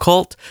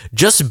difficult,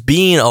 just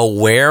being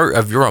aware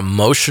of your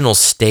emotional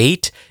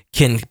state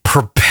can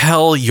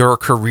propel your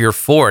career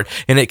forward,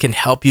 and it can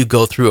help you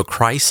go through a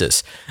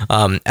crisis.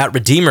 At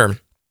Redeemer,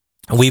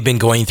 we've been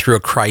going through a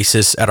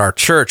crisis at our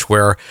church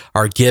where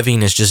our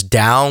giving is just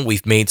down.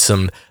 We've made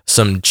some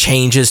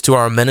changes to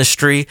our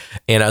ministry,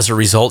 and as a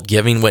result,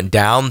 giving went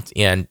down.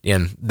 And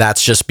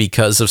that's just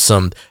because of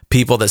some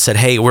people that said,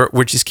 "Hey,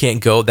 we just can't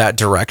go that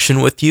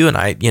direction with you." And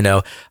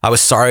I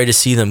was sorry to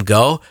see them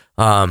go.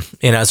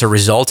 And as a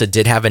result, it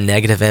did have a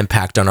negative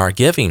impact on our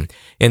giving.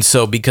 And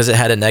so because it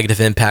had a negative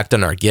impact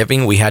on our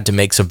giving, we had to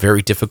make some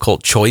very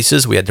difficult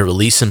choices. We had to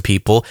release some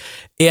people.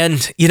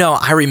 And,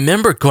 I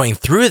remember going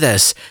through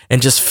this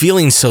and just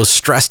feeling so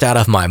stressed out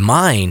of my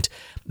mind.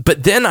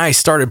 But then I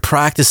started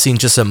practicing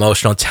just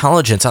emotional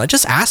intelligence. And I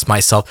just asked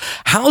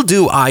myself, how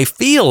do I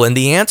feel? And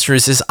the answer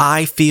is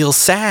I feel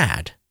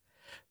sad.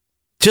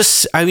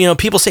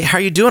 People say, how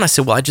are you doing? I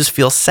said, well, I just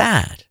feel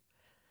sad.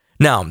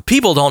 Now,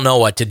 people don't know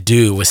what to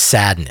do with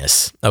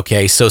sadness,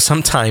 okay? So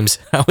sometimes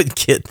I would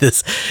get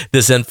this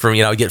info,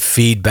 I would get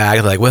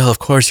feedback like, well, of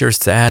course you're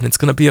sad, it's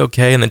going to be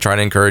okay, and then try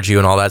to encourage you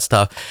and all that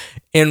stuff.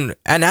 And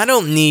I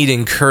don't need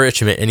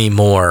encouragement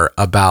anymore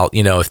about,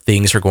 if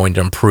things are going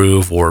to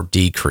improve or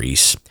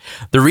decrease.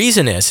 The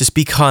reason is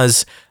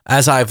because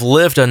as I've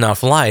lived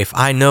enough life,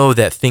 I know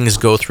that things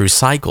go through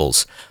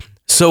cycles.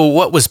 So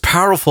what was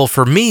powerful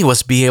for me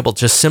was be able to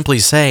just simply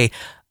say,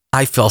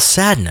 I feel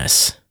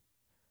sadness.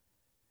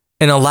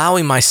 And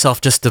allowing myself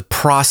just to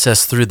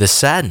process through the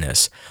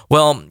sadness.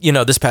 Well,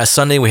 this past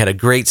Sunday, we had a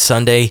great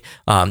Sunday,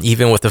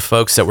 even with the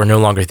folks that were no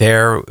longer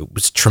there. It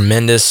was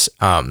tremendous.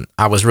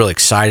 I was really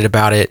excited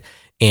about it.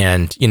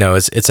 And,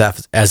 it's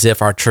as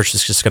if our church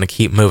is just going to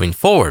keep moving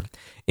forward.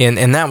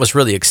 And that was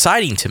really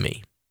exciting to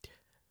me.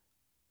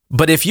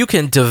 But if you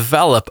can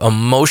develop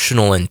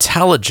emotional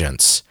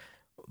intelligence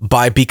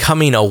by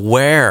becoming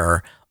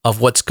aware of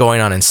what's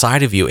going on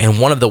inside of you, and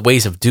one of the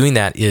ways of doing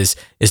that is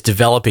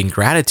developing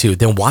gratitude,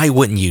 then why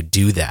wouldn't you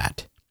do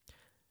that?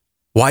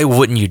 Why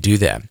wouldn't you do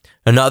that?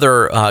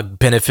 Another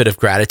benefit of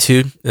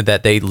gratitude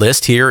that they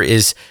list here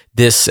is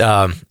this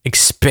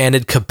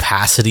expanded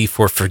capacity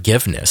for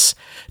forgiveness.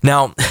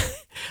 Now,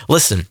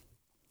 listen,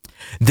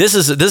 this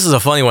is a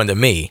funny one to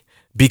me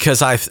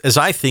because as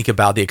I think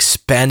about the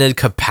expanded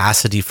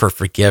capacity for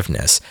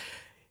forgiveness,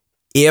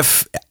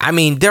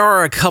 there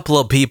are a couple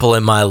of people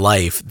in my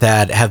life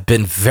that have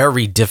been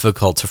very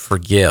difficult to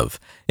forgive.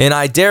 And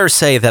I dare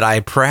say that I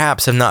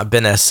perhaps have not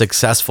been as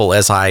successful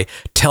as I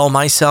tell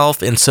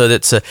myself. And so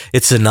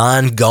it's an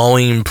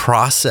ongoing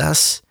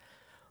process.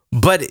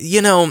 But,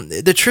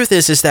 the truth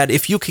is that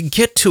if you can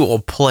get to a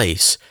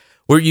place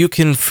where you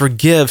can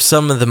forgive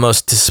some of the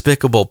most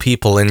despicable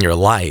people in your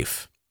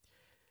life,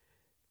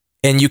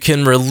 and you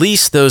can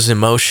release those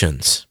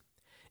emotions,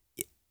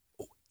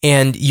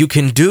 and you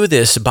can do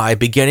this by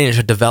beginning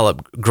to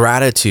develop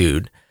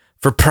gratitude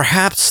for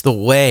perhaps the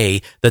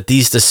way that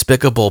these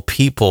despicable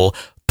people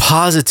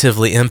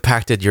positively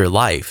impacted your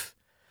life,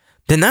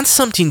 then that's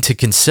something to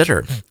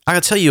consider.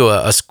 I'll tell you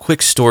a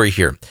quick story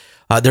here.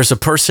 There's a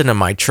person in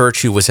my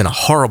church who was in a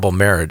horrible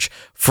marriage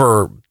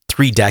for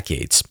 3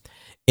 decades,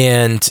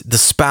 and the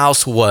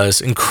spouse was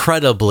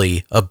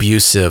incredibly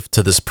abusive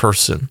to this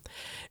person,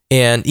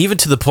 and even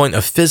to the point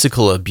of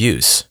physical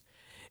abuse.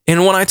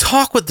 And when I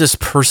talk with this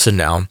person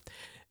now,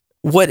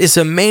 what is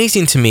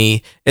amazing to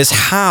me is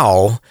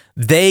how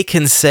they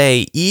can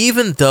say,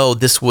 even though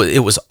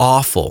it was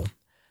awful,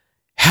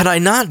 had I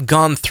not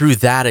gone through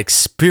that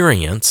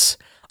experience,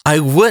 I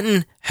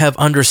wouldn't have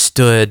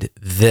understood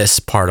this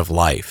part of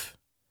life.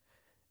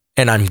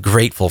 And I'm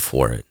grateful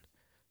for it.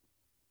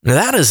 Now,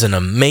 that is an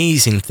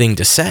amazing thing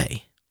to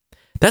say.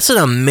 That's an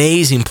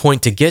amazing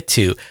point to get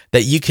to,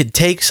 that you could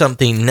take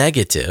something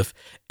negative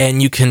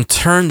and you can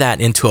turn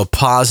that into a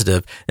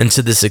positive,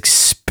 into this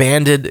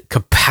expanded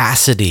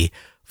capacity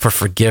for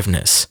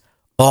forgiveness,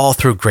 all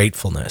through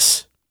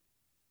gratefulness.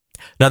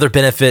 Another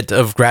benefit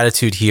of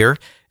gratitude here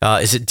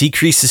is it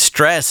decreases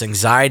stress,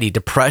 anxiety,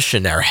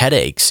 depression, or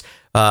headaches.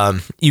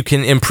 You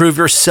can improve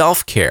your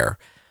self-care.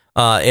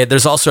 And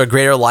there's also a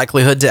greater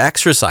likelihood to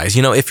exercise.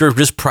 If you're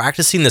just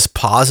practicing this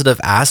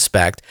positive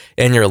aspect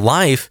in your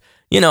life,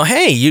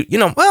 hey,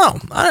 well,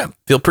 I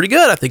feel pretty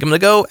good. I think I'm going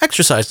to go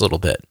exercise a little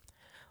bit.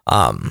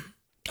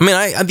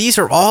 These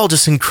are all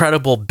just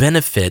incredible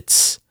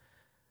benefits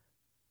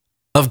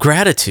of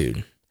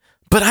gratitude.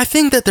 But I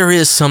think that there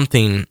is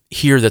something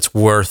here that's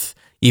worth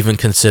even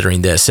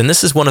considering this. And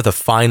this is one of the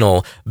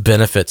final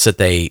benefits that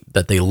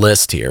they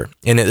list here.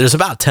 And there's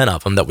about 10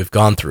 of them that we've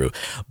gone through.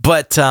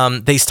 But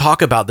they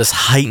talk about this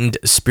heightened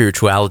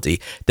spirituality,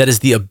 that is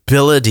the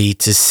ability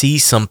to see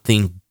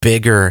something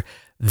bigger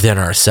than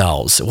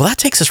ourselves. Well, that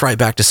takes us right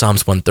back to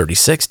Psalms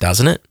 136,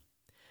 doesn't it?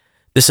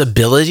 This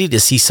ability to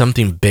see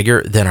something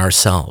bigger than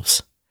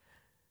ourselves.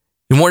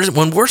 And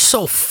when we're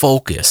so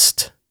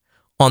focused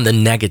on the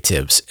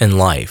negatives in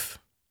life,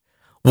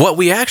 what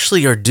we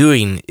actually are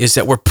doing is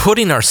that we're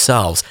putting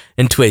ourselves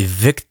into a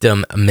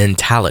victim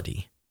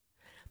mentality.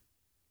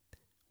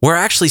 We're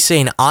actually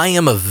saying, I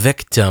am a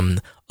victim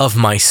of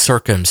my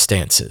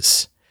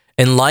circumstances,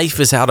 and life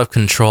is out of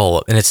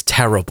control, and it's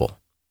terrible.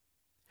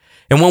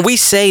 And when we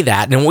say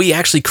that, and we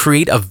actually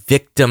create a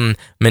victim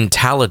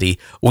mentality,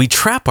 we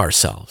trap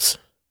ourselves.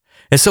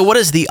 And so what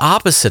is the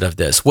opposite of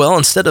this? Well,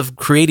 instead of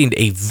creating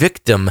a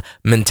victim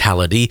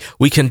mentality,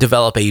 we can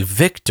develop a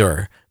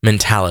victor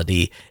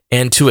mentality,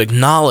 and to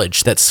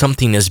acknowledge that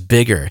something is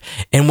bigger.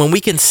 And when we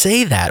can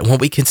say that, when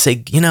we can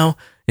say,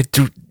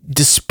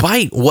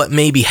 despite what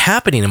may be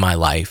happening in my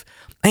life,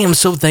 I am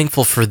so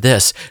thankful for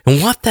this.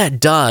 And what that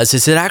does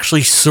is it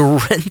actually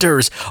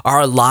surrenders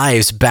our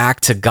lives back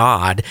to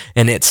God.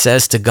 And it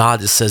says to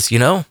God,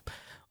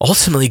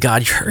 ultimately,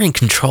 God, you're in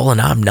control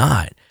and I'm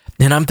not.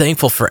 And I'm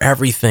thankful for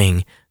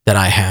everything that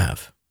I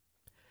have.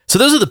 So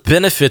those are the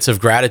benefits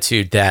of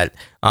gratitude that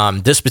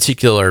this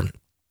particular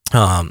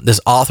this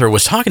author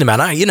was talking about.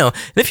 And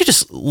if you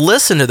just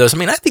listen to those,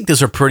 I think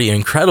those are pretty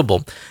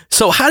incredible.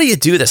 So how do you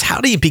do this? How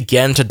do you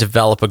begin to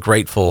develop a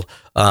grateful,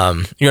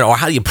 or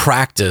how do you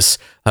practice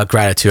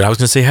gratitude? I was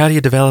going to say, how do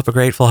you develop a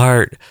grateful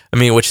heart?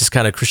 Which is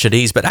kind of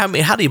Christianese, but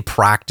how do you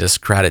practice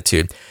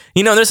gratitude?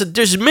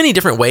 There's many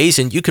different ways,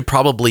 and you could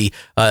probably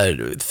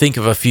think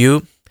of a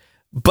few.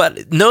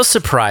 But no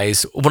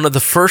surprise, one of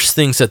the first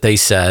things that they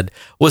said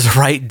was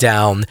write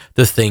down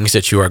the things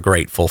that you are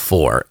grateful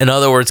for. In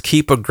other words,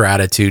 keep a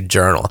gratitude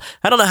journal.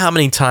 I don't know how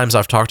many times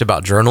I've talked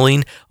about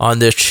journaling on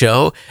this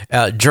show.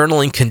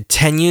 Journaling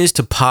continues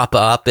to pop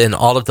up in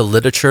all of the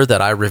literature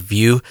that I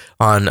review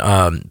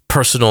on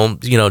personal,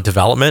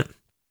 development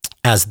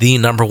as the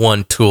number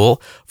one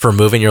tool for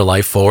moving your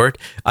life forward.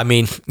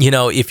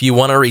 If you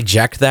want to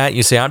reject that,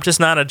 you say, I'm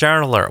just not a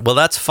journaler. Well,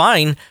 that's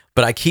fine,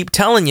 but I keep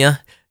telling you,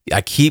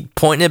 I keep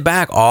pointing it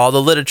back. All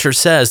the literature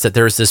says that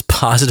there's this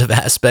positive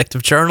aspect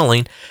of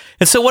journaling.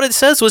 And so what it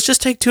says was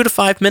just take 2 to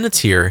 5 minutes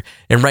here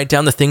and write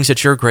down the things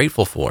that you're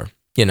grateful for.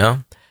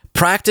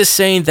 Practice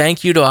saying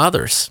thank you to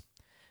others.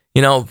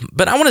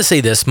 But I want to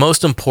say this,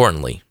 most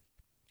importantly,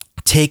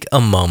 take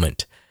a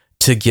moment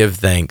to give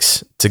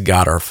thanks to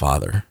God our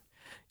Father.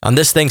 On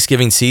this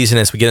Thanksgiving season,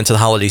 as we get into the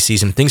holiday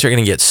season, things are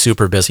going to get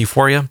super busy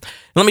for you. And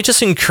let me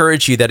just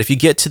encourage you that if you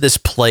get to this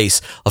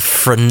place of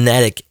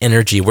frenetic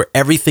energy where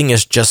everything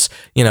is just,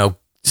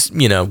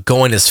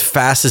 going as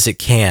fast as it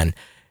can,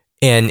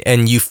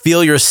 and you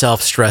feel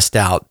yourself stressed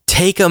out,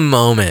 take a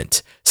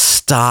moment,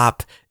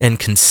 stop and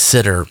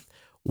consider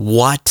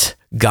what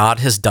God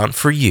has done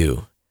for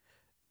you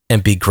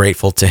and be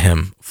grateful to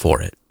Him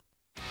for it.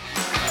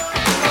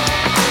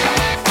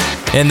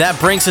 And that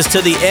brings us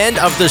to the end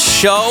of the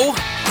show.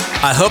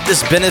 I hope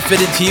this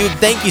benefited to you.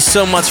 Thank you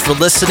so much for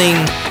listening.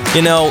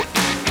 You know,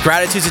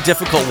 gratitude's a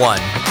difficult one,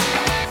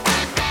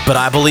 but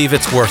I believe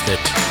it's worth it.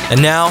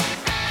 And now,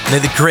 may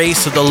the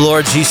grace of the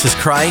Lord Jesus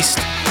Christ,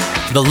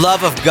 the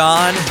love of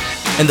God,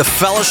 and the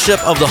fellowship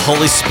of the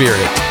Holy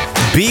Spirit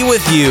be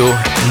with you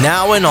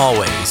now and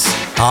always.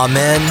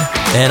 Amen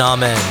and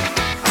amen.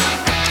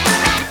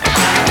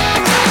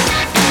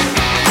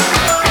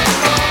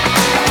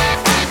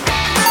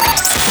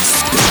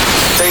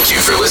 Thank you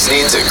for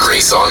listening to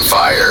Grace on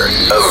Fire,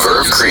 a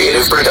Verve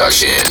Creative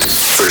production.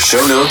 For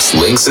show notes,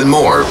 links, and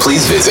more,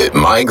 please visit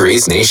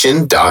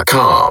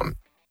mygracenation.com.